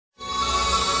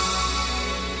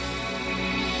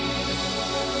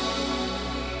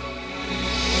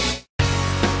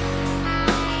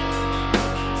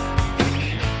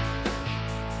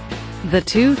The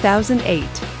 2008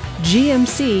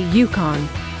 GMC Yukon,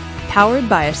 powered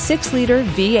by a 6-liter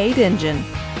V8 engine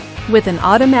with an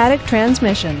automatic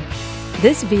transmission.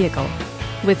 This vehicle,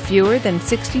 with fewer than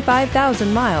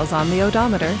 65,000 miles on the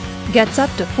odometer, gets up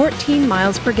to 14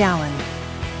 miles per gallon.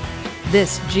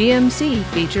 This GMC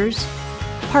features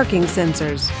parking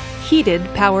sensors, heated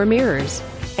power mirrors,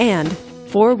 and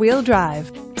 4-wheel drive.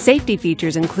 Safety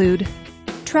features include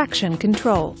traction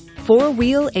control,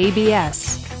 4-wheel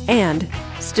ABS, and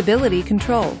stability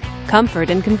control.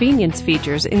 Comfort and convenience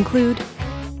features include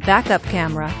backup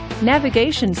camera,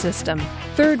 navigation system,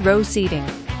 3rd-row seating,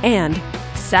 and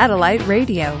satellite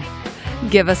radio.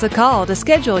 Give us a call to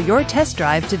schedule your test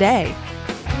drive today.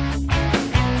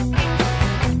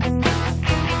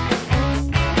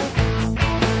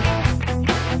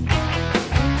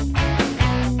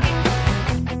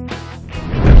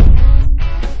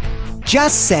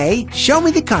 Just say, "Show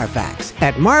me the Carfax"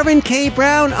 at Marvin K.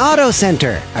 Brown Auto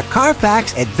Center, a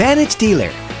Carfax Advantage dealer.